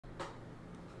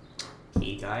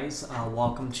Hey guys,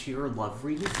 welcome to your love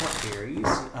reading for Aries.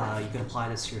 You can apply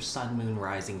this to your Sun, Moon,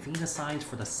 Rising, Venus signs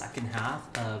for the second half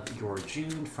of your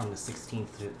June from the 16th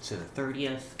to the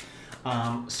 30th.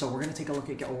 So we're going to take a look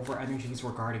at over energies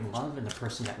regarding love and the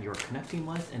person that you're connecting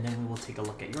with, and then we will take a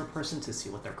look at your person to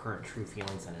see what their current true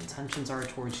feelings and intentions are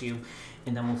towards you,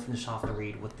 and then we'll finish off the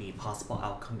read with the possible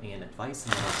outcome and advice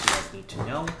and what else you guys need to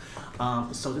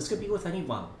know. So this could be with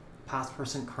anyone. Past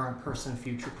person, current person,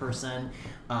 future person.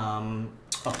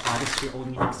 Apply this to your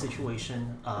own unique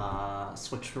situation.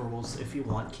 Switch the rules if you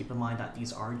want. Keep in mind that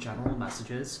these are general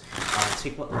messages.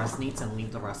 Take what resonates and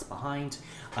leave the rest behind.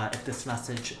 If this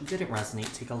message didn't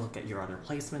resonate, take a look at your other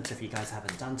placements if you guys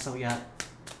haven't done so yet.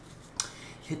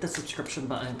 Hit the subscription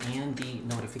button and the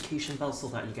notification bell so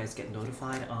that you guys get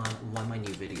notified on when my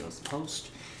new videos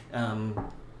post.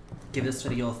 Give this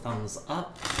video a thumbs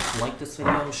up, like this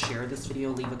video, share this video,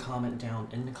 leave a comment down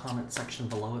in the comment section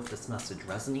below if this message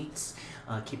resonates.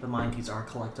 Keep in mind these are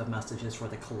collective messages for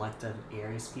the collective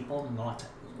Aries people,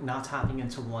 not tapping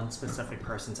into one specific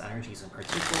person's energies in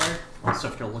particular. So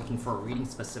if you're looking for a reading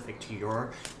specific to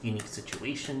your unique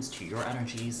situations, to your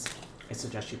energies, I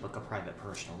suggest you book a private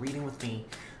personal reading with me.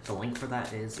 The link for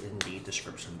that is in the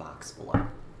description box below.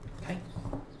 Okay?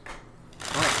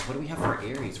 Alright, what do we have for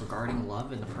Aries regarding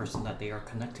love and the person that they are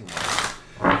connecting with?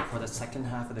 For the second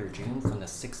half of their June from the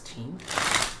 16th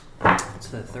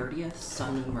to the 30th,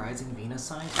 Sun, Moon, Rising, Venus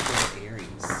signs for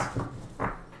Aries.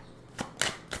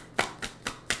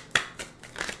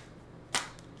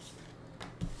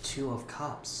 Two of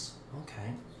Cups.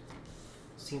 Okay.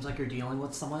 Seems like you're dealing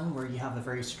with someone where you have a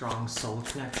very strong soul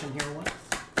connection here with.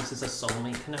 This is a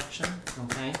soulmate connection,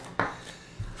 okay?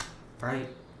 Right.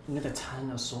 The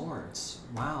 10 of Swords.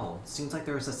 Wow. Seems like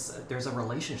there's a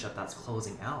relationship that's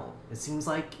closing out. It seems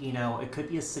like, you know, it could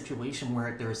be a situation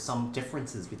where there's some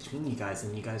differences between you guys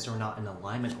and you guys are not in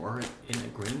alignment or in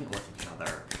agreement with each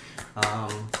other.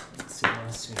 Let's see what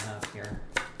else we have here.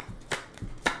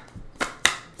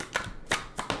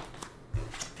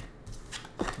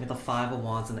 We have the Five of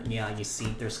Wands, and yeah, you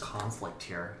see there's conflict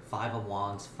here. Five of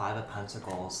Wands, Five of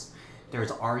Pentacles.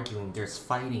 There's arguing, there's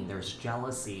fighting, there's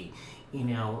jealousy. You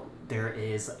know, there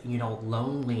is, you know,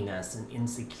 loneliness and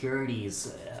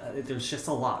insecurities. There's just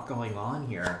a lot going on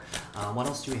here. What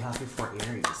else do we have here for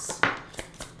Aries?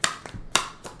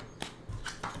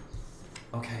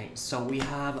 Okay, so we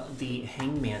have the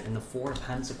Hangman and the Four of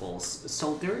Pentacles.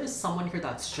 So there is someone here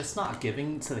that's just not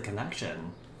giving to the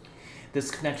connection. This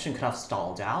connection could have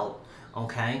stalled out,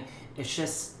 okay? It's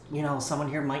just, you know, someone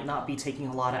here might not be taking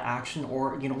a lot of action,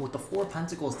 or, you know, with the Four of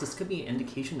Pentacles, this could be an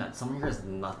indication that someone here has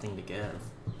nothing to give,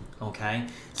 okay?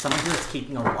 Someone here is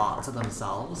keeping a lot to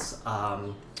themselves.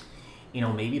 You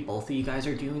know, maybe both of you guys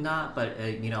are doing that, but,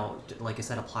 you know, like I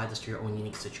said, apply this to your own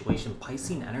unique situation.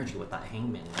 Piscean energy with that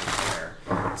Hangman right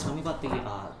there. Tell me about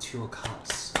the Two of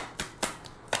Cups.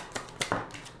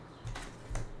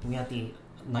 We have the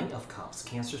Knight of Cups,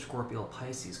 Cancer, Scorpio,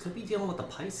 Pisces. Could be dealing with the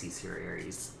Pisces here,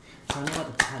 Aries. Tell me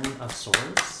about the Ten of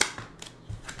Swords.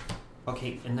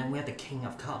 Okay, and then we have the King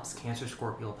of Cups, Cancer,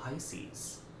 Scorpio,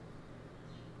 Pisces.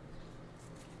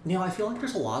 You know, I feel like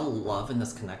there's a lot of love in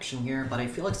this connection here, but I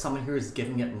feel like someone here is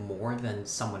giving it more than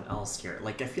someone else here.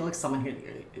 Like, I feel like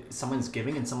someone's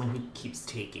giving and someone who keeps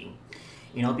taking.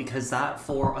 You know, because that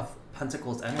Four of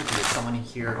Pentacles energy is someone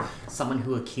here, someone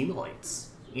who accumulates.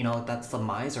 You know, that's the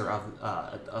miser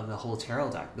of the whole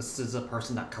tarot deck. This is a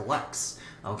person that collects,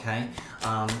 okay?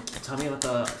 Tell me about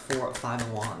the Five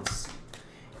of Wands.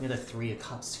 You know, the Three of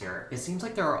Cups here. It seems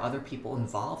like there are other people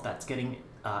involved that's getting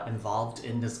involved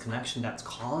in this connection that's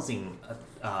causing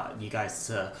you guys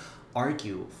to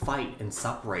argue, fight, and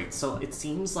separate. So it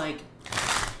seems like,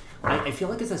 I feel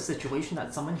like it's a situation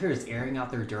that someone here is airing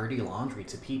out their dirty laundry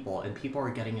to people, and people are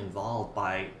getting involved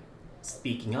by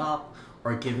speaking up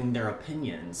or giving their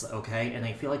opinions, okay? And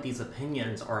I feel like these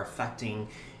opinions are affecting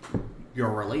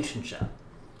your relationship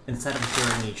instead of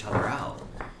hearing each other out.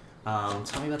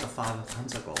 Tell me about the Five of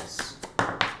Pentacles.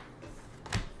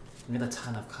 We have the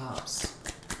Ten of Cups.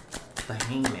 The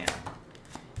Hangman.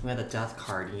 We have the Death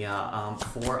card. Yeah,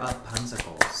 Four of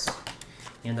Pentacles.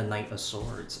 And the Knight of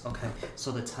Swords. Okay,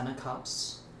 so the Ten of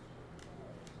Cups.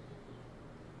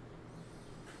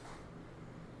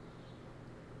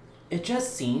 It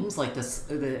just seems like this,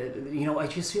 you know, I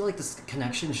just feel like this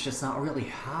connection is just not really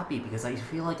happy, because I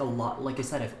feel like a lot, like I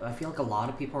said, I feel like a lot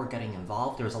of people are getting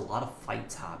involved. There's a lot of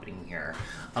fights happening here.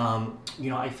 You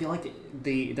know, I feel like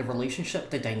the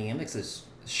relationship, the dynamics is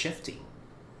shifting.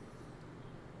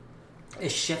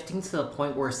 It's shifting to the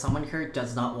point where someone here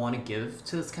does not want to give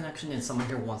to this connection and someone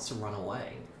here wants to run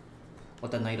away.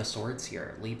 With the Knight of Swords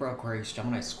here. Libra, Aquarius,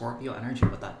 Gemini, Scorpio energy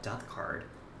with that Death card.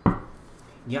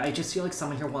 Yeah, I just feel like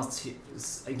someone here wants to.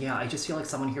 Yeah, I just feel like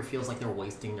someone here feels like they're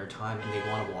wasting their time and they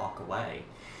want to walk away.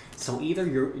 So either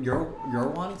you're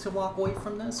wanting to walk away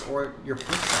from this, or your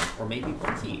person, or maybe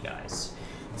both of you guys.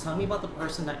 Tell me about the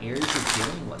person that Aries is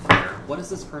dealing with here. What is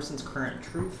this person's current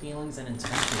true feelings and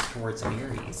intentions towards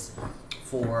Aries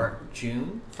for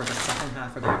June, for the second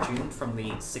half of their June, from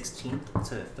the 16th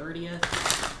to the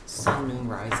 30th? Sun, Moon,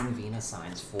 Rising, Venus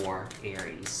signs for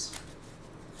Aries.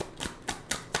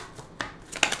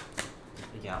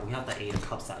 Yeah, we have the Eight of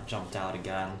Cups that jumped out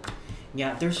again.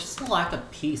 Yeah, there's just a lack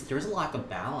of peace. There's a lack of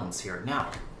balance here.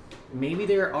 Now, maybe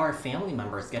there are family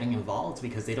members getting involved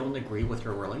because they don't agree with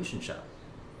your relationship.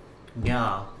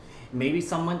 Yeah, maybe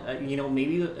someone,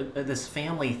 maybe this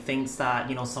family thinks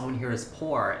that, someone here is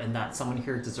poor and that someone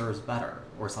here deserves better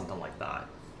or something like that.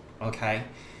 Okay?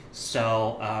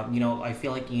 So, I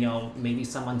feel like, maybe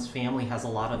someone's family has a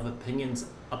lot of opinions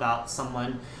about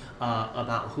someone,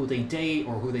 about who they date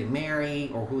or who they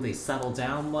marry or who they settle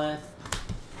down with.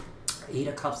 Eight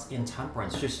of Cups in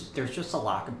Temperance. There's just a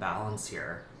lack of balance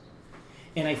here.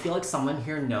 And I feel like someone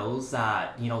here knows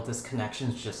that, this connection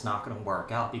is just not going to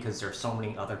work out because there's so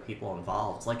many other people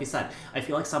involved. Like I said, I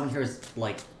feel like someone here is,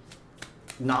 like,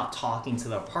 not talking to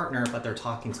their partner, but they're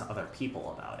talking to other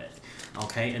people about it.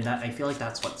 Okay? And that I feel like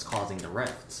that's what's causing the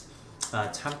rifts.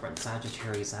 Temperance,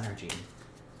 Sagittarius energy.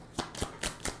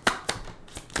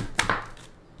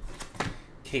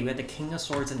 Okay, we had the King of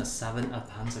Swords and the Seven of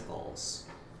Pentacles.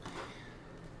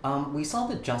 We saw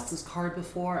the Justice card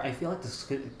before. I feel like this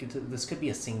could be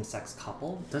a same-sex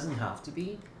couple. Doesn't have to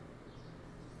be.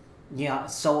 Yeah,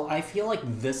 so I feel like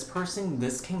this person,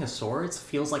 this King of Swords,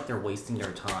 feels like they're wasting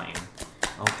their time.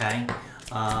 Okay?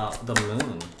 The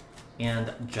Moon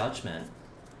and Judgment.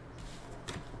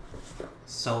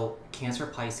 So Cancer,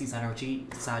 Pisces energy,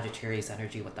 Sagittarius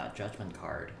energy with that Judgment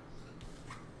card.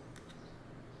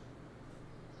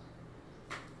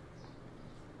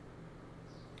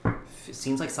 It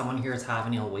seems like someone here is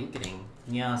having an awakening.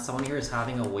 Yeah, someone here is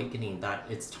having an awakening that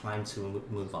it's time to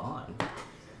move on.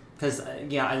 Because,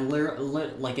 yeah,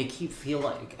 I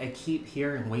keep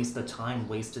hearing wasted time,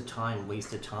 wasted time,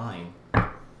 wasted time.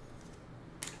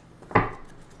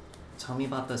 Tell me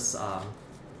about this, I'm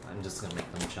just gonna make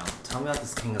them jump. Tell me about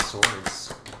this King of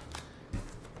Swords.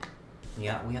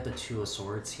 Yeah, we have the Two of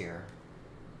Swords here.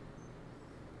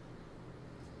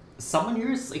 Someone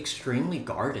here is extremely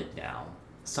guarded now.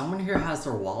 Someone here has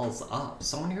their walls up.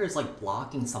 Someone here is, like,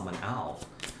 blocking someone out.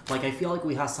 Like, I feel like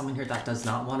we have someone here that does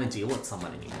not want to deal with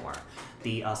someone anymore.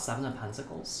 The Seven of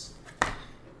Pentacles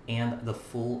and the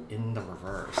Fool in the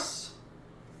reverse.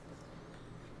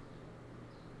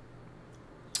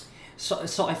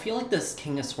 So I feel like this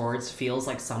King of Swords feels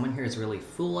like someone here is really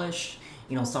foolish.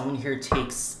 Someone here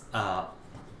takes...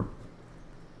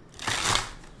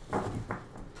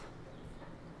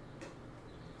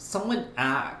 someone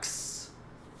acts...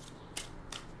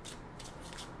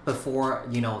 before,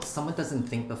 someone doesn't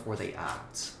think before they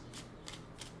act.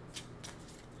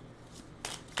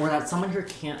 Or that someone here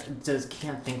can't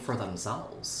think for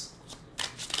themselves.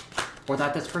 Or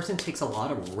that this person takes a lot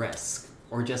of risk,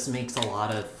 or just makes a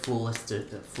lot of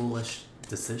foolish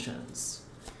decisions.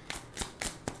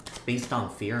 Based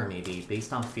on fear, maybe.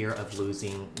 Based on fear of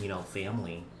losing,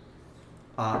 family.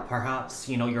 Perhaps,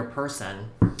 your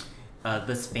person,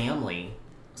 this family,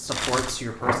 supports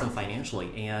your person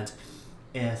financially, and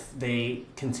if they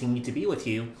continue to be with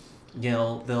you,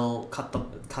 they'll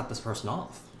cut this person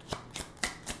off.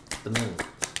 The Moon.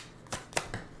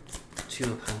 Two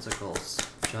of Pentacles.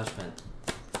 Judgment.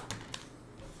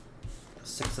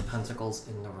 Six of Pentacles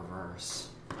in the reverse.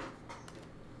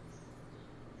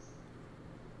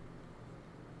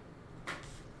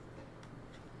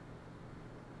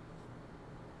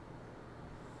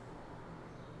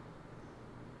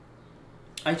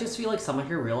 I just feel like someone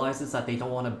here realizes that they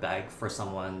don't want to beg for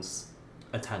someone's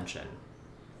attention.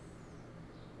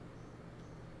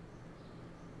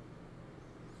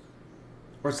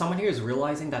 Or someone here is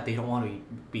realizing that they don't want to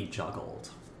be juggled.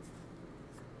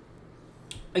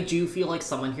 I do feel like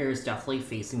someone here is definitely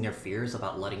facing their fears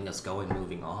about letting this go and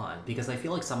moving on. Because I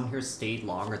feel like someone here stayed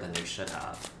longer than they should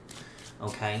have.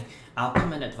 Okay?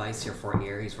 Outcome and advice here for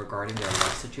Aries regarding their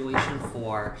love situation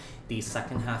for the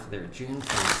second half of their June,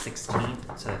 from the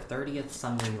 16th to the 30th.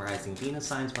 Sun, Moon, Rising, Venus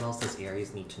signs. What else does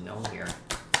Aries need to know here?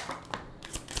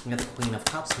 We have the Queen of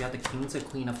Cups. We have the King to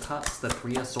Queen of Cups. The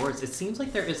Three of Swords. It seems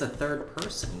like there is a third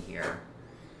person here.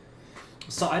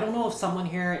 So I don't know if someone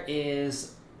here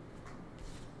is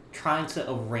trying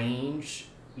to arrange,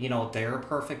 their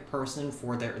perfect person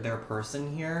for their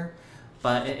person here.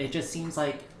 But it just seems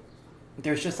like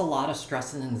there's just a lot of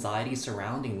stress and anxiety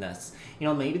surrounding this. You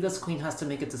know, maybe this queen has to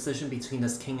make a decision between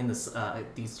this king and this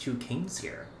these two kings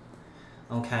here.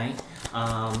 Okay.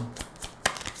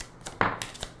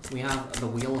 We have the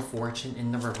Wheel of Fortune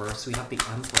in the reverse. We have the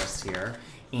Empress here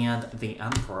and the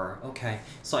Emperor. Okay,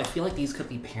 so I feel like these could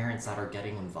be parents that are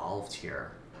getting involved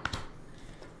here.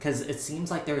 Because it seems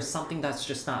like there's something that's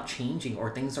just not changing,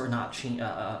 or things are not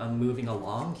moving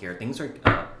along here. Things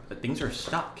are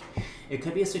stuck. It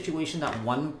could be a situation that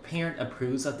one parent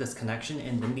approves of this connection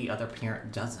and then the other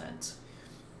parent doesn't.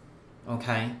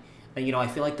 Okay? You know, I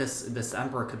feel like this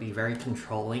Emperor could be very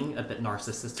controlling, a bit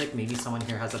narcissistic. Maybe someone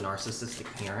here has a narcissistic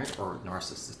parent or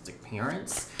narcissistic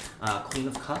parents. Queen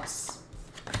of Cups.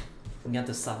 We got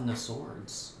the Seven of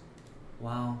Swords.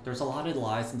 Wow, there's a lot of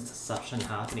lies and deception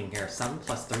happening here. 7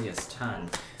 plus 3 is 10.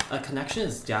 A connection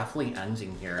is definitely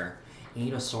ending here.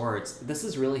 8 of Swords. This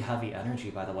is really heavy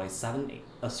energy, by the way. 7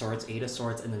 of Swords, 8 of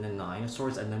Swords, and then the 9 of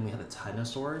Swords, and then we have the 10 of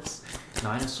Swords.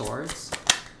 9 of Swords.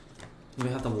 We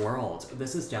have the World.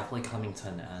 This is definitely coming to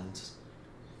an end.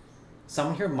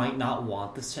 Someone here might not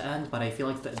want this to end, but I feel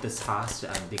like this has to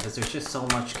end because there's just so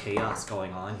much chaos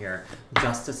going on here.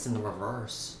 Justice in the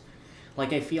reverse.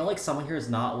 Like, I feel like someone here is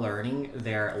not learning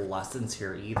their lessons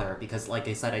here either because, like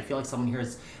I said, I feel like someone here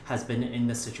has been in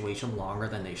this situation longer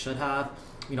than they should have.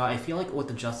 You know, I feel like with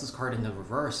the Justice card in the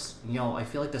reverse, you know, I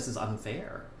feel like this is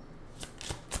unfair.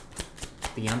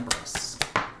 The Empress.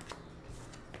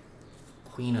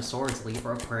 Queen of Swords,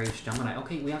 Libra, Aquarius, Gemini.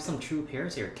 Okay, we have some true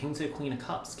pairs here. King to Queen of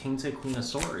Cups, King to Queen of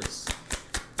Swords.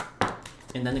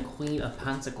 And then the Queen of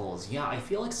Pentacles. Yeah, I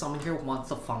feel like someone here wants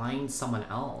to find someone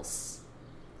else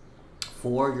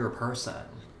for your person.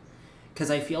 Because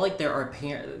I feel like there are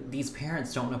these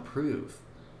parents don't approve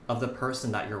of the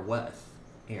person that you're with,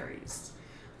 Aries.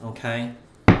 Okay?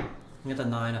 We have the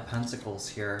 9 of Pentacles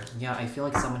here. Yeah, I feel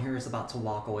like someone here is about to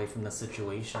walk away from the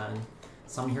situation.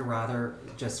 Someone here rather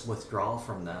just withdraw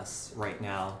from this right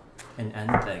now and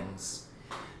end things.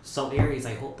 So Aries,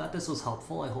 I hope that this was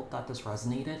helpful. I hope that this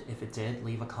resonated. If it did,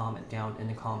 leave a comment down in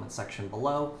the comment section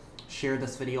below. Share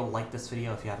this video, like this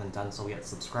video if you haven't done so yet,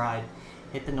 subscribe,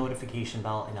 hit the notification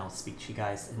bell, and I'll speak to you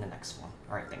guys in the next one.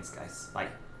 Alright, thanks guys. Bye.